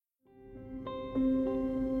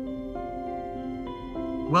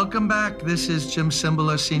Welcome back. This is Jim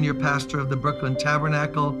Cymbala, Senior Pastor of the Brooklyn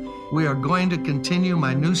Tabernacle. We are going to continue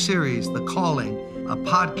my new series, The Calling, a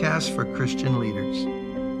podcast for Christian leaders.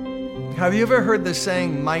 Have you ever heard the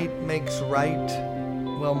saying, might makes right?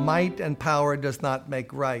 Well, might and power does not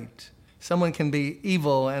make right. Someone can be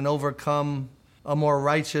evil and overcome a more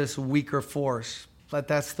righteous, weaker force. But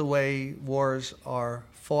that's the way wars are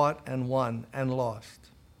fought and won and lost.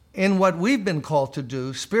 In what we've been called to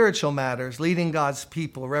do, spiritual matters, leading God's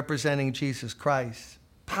people, representing Jesus Christ,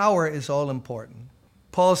 power is all important.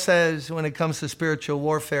 Paul says when it comes to spiritual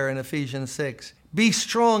warfare in Ephesians 6, be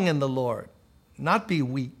strong in the Lord, not be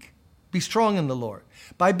weak. Be strong in the Lord.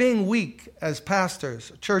 By being weak as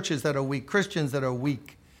pastors, churches that are weak, Christians that are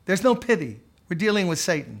weak, there's no pity. We're dealing with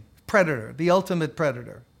Satan, predator, the ultimate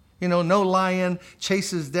predator. No lion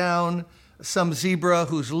chases down some zebra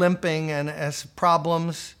who's limping and has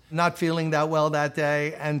problems, not feeling that well that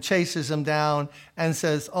day, and chases him down and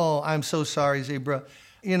says, oh, I'm so sorry, zebra.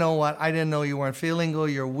 You know what? I didn't know you weren't feeling good.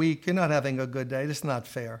 You're weak. You're not having a good day. This is not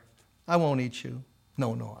fair. I won't eat you.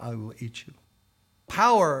 No, I will eat you.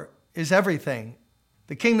 Power is everything.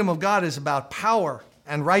 The kingdom of God is about power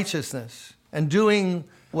and righteousness and doing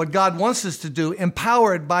what God wants us to do,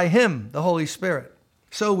 empowered by Him, the Holy Spirit.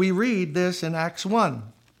 So we read this in Acts 1.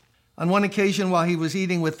 On one occasion while he was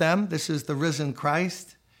eating with them, this is the risen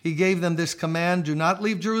Christ, he gave them this command, do not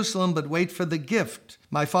leave Jerusalem, but wait for the gift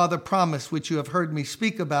my Father promised, which you have heard me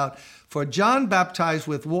speak about. For John baptized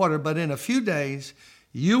with water, but in a few days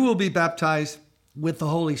you will be baptized with the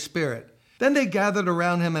Holy Spirit. Then they gathered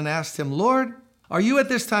around him and asked him, Lord, are you at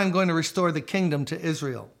this time going to restore the kingdom to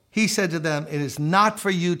Israel? He said to them, it is not for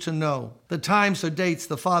you to know the times or dates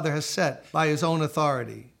the Father has set by his own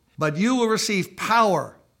authority, but you will receive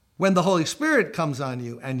power when the Holy Spirit comes on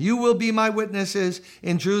you, and you will be my witnesses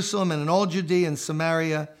in Jerusalem and in all Judea and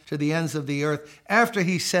Samaria to the ends of the earth. After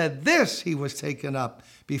he said this, he was taken up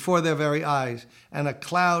before their very eyes, and a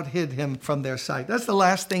cloud hid him from their sight. That's the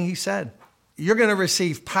last thing he said. You're going to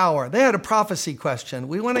receive power. They had a prophecy question.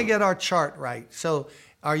 We want to get our chart right. So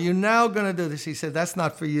are you now going to do this? He said, that's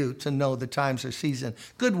not for you to know the times or season.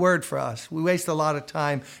 Good word for us. We waste a lot of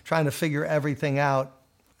time trying to figure everything out,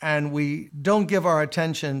 and we don't give our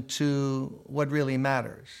attention to what really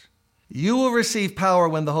matters. You will receive power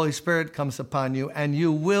when the Holy Spirit comes upon you, and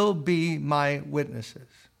you will be my witnesses.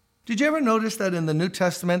 Did you ever notice that in the New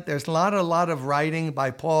Testament, there's a lot of writing by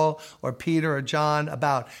Paul or Peter or John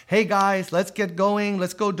about, hey guys, let's get going.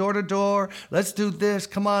 Let's go door to door. Let's do this.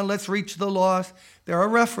 Come on, let's reach the lost. There are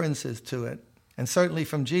references to it, and certainly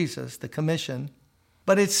from Jesus, the commission.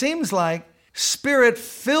 But it seems like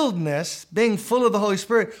Spirit-filledness, being full of the Holy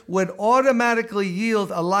Spirit, would automatically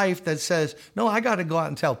yield a life that says, no, I got to go out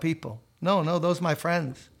and tell people. No, those are my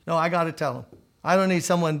friends. No, I got to tell them. I don't need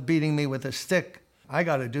someone beating me with a stick. I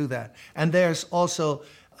got to do that. And there's also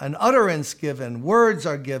an utterance given. Words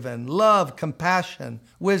are given. Love, compassion,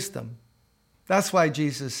 wisdom. That's why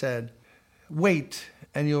Jesus said, wait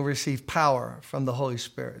and you'll receive power from the Holy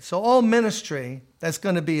Spirit. So all ministry that's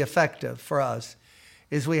going to be effective for us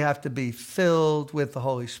is we have to be filled with the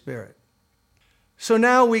Holy Spirit. So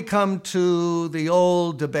now we come to the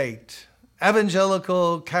old debate.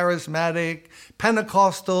 Evangelical, charismatic,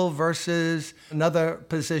 Pentecostal versus another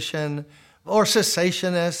position, or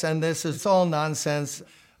cessationist, and this is all nonsense.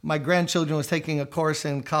 My grandchildren was taking a course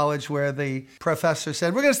in college where the professor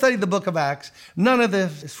said, we're going to study the book of Acts. None of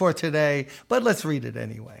this is for today, but let's read it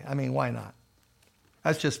anyway. I mean, why not?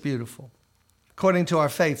 That's just beautiful. According to our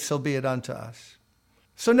faith, so be it unto us.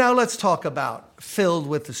 So now let's talk about filled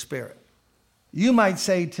with the Spirit. You might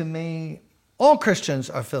say to me, all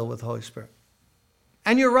Christians are filled with the Holy Spirit.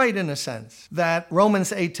 And you're right in a sense that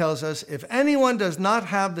Romans 8 tells us if anyone does not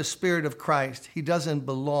have the Spirit of Christ, he doesn't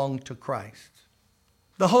belong to Christ.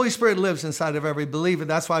 The Holy Spirit lives inside of every believer.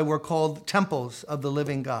 That's why we're called temples of the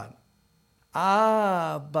living God.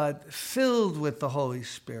 But filled with the Holy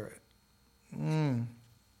Spirit.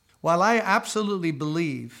 While I absolutely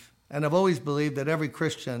believe, and I've always believed that every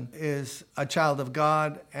Christian is a child of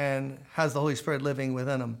God and has the Holy Spirit living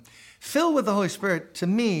within them, filled with the Holy Spirit, to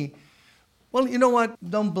me, well, you know what?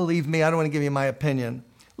 Don't believe me. I don't want to give you my opinion.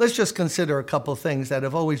 Let's just consider a couple things that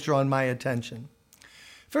have always drawn my attention.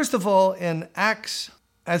 First of all, in Acts,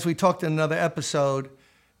 as we talked in another episode,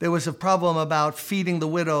 there was a problem about feeding the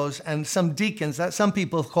widows, and some deacons, that some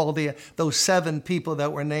people call those 7 people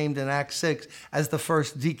that were named in Acts 6 as the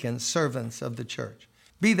first deacons, servants of the church.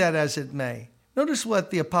 Be that as it may. Notice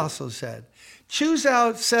what the apostles said. Choose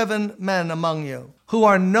out 7 men among you who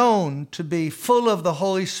are known to be full of the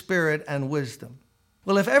Holy Spirit and wisdom.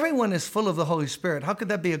 Well, if everyone is full of the Holy Spirit, how could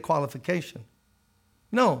that be a qualification?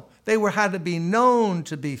 No, they had to be known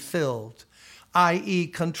to be filled, i.e.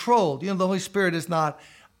 controlled. The Holy Spirit is not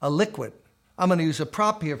a liquid. I'm going to use a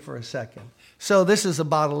prop here for a second. So this is a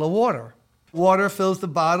bottle of water. Water fills the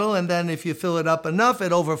bottle, and then if you fill it up enough,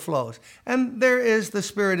 it overflows. And the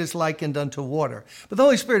Spirit is likened unto water. But the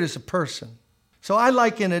Holy Spirit is a person. So I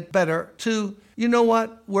liken it better to, you know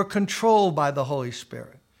what? We're controlled by the Holy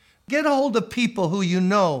Spirit. Get a hold of people who you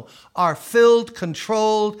know are filled,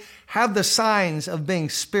 controlled, have the signs of being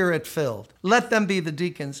Spirit-filled. Let them be the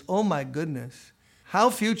deacons. Oh my goodness. How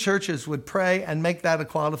few churches would pray and make that a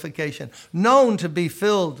qualification. Known to be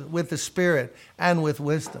filled with the Spirit and with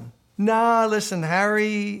wisdom. Nah, listen,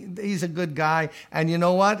 Harry, he's a good guy. And you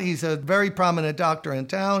know what? He's a very prominent doctor in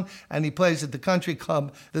town, and he plays at the country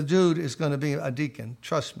club. The dude is going to be a deacon.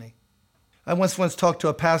 Trust me. I once talked to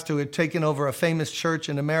a pastor who had taken over a famous church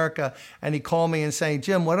in America, and he called me and saying,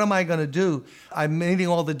 Jim, what am I going to do? I'm meeting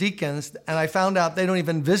all the deacons, and I found out they don't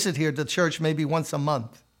even visit here to church maybe once a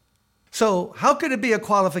month. So how could it be a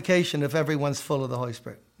qualification if everyone's full of the Holy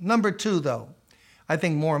Spirit? Number 2, though, I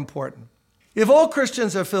think more important. If all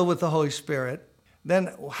Christians are filled with the Holy Spirit,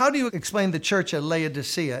 then how do you explain the church at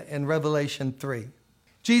Laodicea in Revelation 3?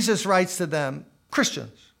 Jesus writes to them,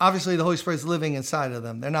 Christians, obviously the Holy Spirit is living inside of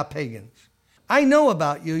them. They're not pagans. I know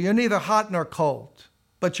about you. You're neither hot nor cold,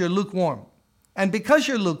 but you're lukewarm. And because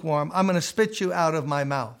you're lukewarm, I'm going to spit you out of my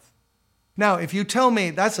mouth. Now, if you tell me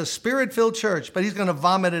that's a Spirit-filled church, but he's going to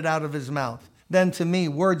vomit it out of his mouth, then to me,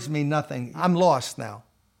 words mean nothing. I'm lost now.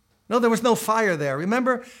 No, there was no fire there.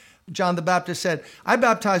 Remember, John the Baptist said, I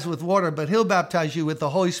baptize with water, but he'll baptize you with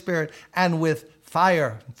the Holy Spirit and with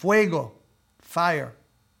fire, fuego, fire.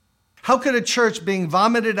 How could a church being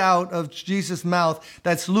vomited out of Jesus' mouth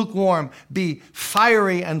that's lukewarm be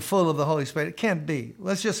fiery and full of the Holy Spirit? It can't be.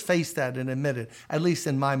 Let's just face that and admit it, at least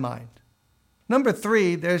in my mind. Number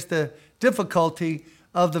 3, there's the difficulty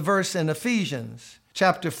of the verse in Ephesians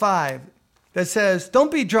chapter 5 that says,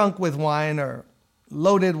 don't be drunk with wine or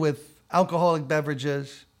loaded with alcoholic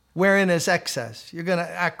beverages, wherein is excess. You're going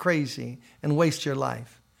to act crazy and waste your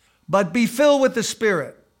life. But be filled with the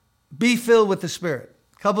Spirit. Be filled with the Spirit.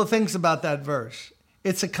 A couple of things about that verse.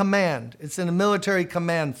 It's a command. It's in a military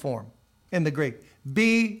command form in the Greek.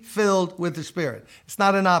 Be filled with the Spirit. It's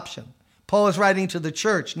not an option. Paul is writing to the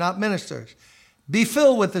church, not ministers. Be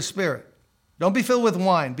filled with the Spirit. Don't be filled with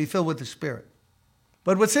wine. Be filled with the Spirit.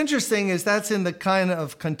 But what's interesting is that's in the kind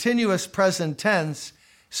of continuous present tense.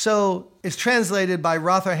 So it's translated by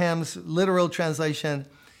Rotherham's literal translation,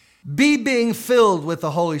 be being filled with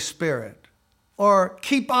the Holy Spirit, or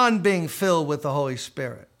keep on being filled with the Holy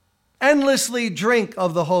Spirit. Endlessly drink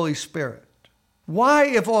of the Holy Spirit. Why,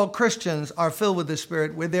 if all Christians are filled with the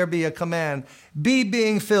Spirit, would there be a command, be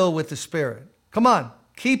being filled with the Spirit? Come on,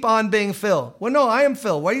 keep on being filled. Well, no, I am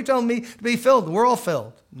filled. Why are you telling me to be filled? We're all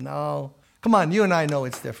filled. No. Come on, you and I know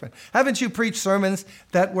it's different. Haven't you preached sermons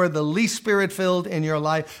that were the least Spirit-filled in your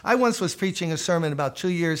life? I once was preaching a sermon about 2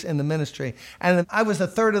 years in the ministry, and I was a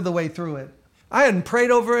third of the way through it. I hadn't prayed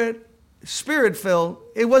over it. Spirit-filled.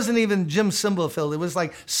 It wasn't even Jim Cymbala-filled. It was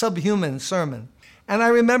like subhuman sermon. And I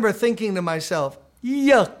remember thinking to myself,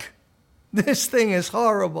 yuck, this thing is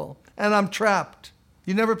horrible, and I'm trapped.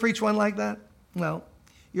 You never preach one like that? Well,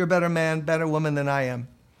 you're a better man, better woman than I am.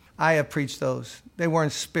 I have preached those. They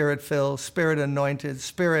weren't Spirit-filled, Spirit-anointed,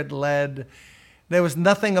 Spirit-led. There was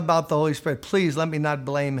nothing about the Holy Spirit. Please let me not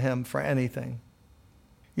blame him for anything.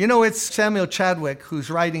 You know, it's Samuel Chadwick,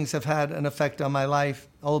 whose writings have had an effect on my life,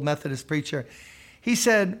 old Methodist preacher. He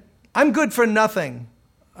said, I'm good for nothing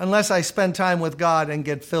unless I spend time with God and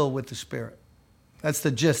get filled with the Spirit. That's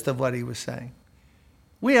the gist of what he was saying.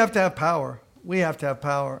 We have to have power. We have to have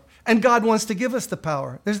power. And God wants to give us the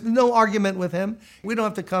power. There's no argument with him. We don't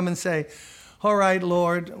have to come and say, all right,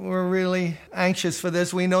 Lord, we're really anxious for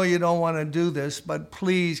this. We know you don't want to do this, but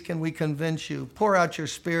please, can we convince you? Pour out your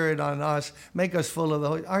Spirit on us. Make us full of the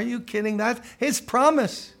Holy. Are you kidding? That's his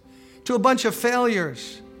promise to a bunch of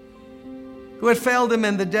failures who had failed him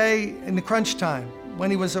in the crunch time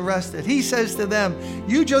when he was arrested. He says to them,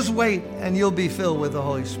 you just wait and you'll be filled with the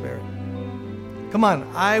Holy Spirit. Come on,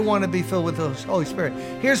 I want to be filled with the Holy Spirit.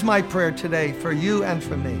 Here's my prayer today for you and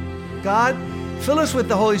for me. God, fill us with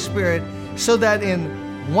the Holy Spirit so that in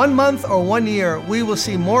 1 month or 1 year, we will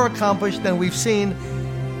see more accomplished than we've seen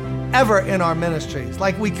ever in our ministries.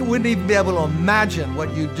 Like we wouldn't even be able to imagine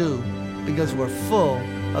what you do because we're full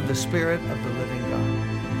of the Spirit of the living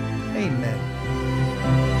God. Amen.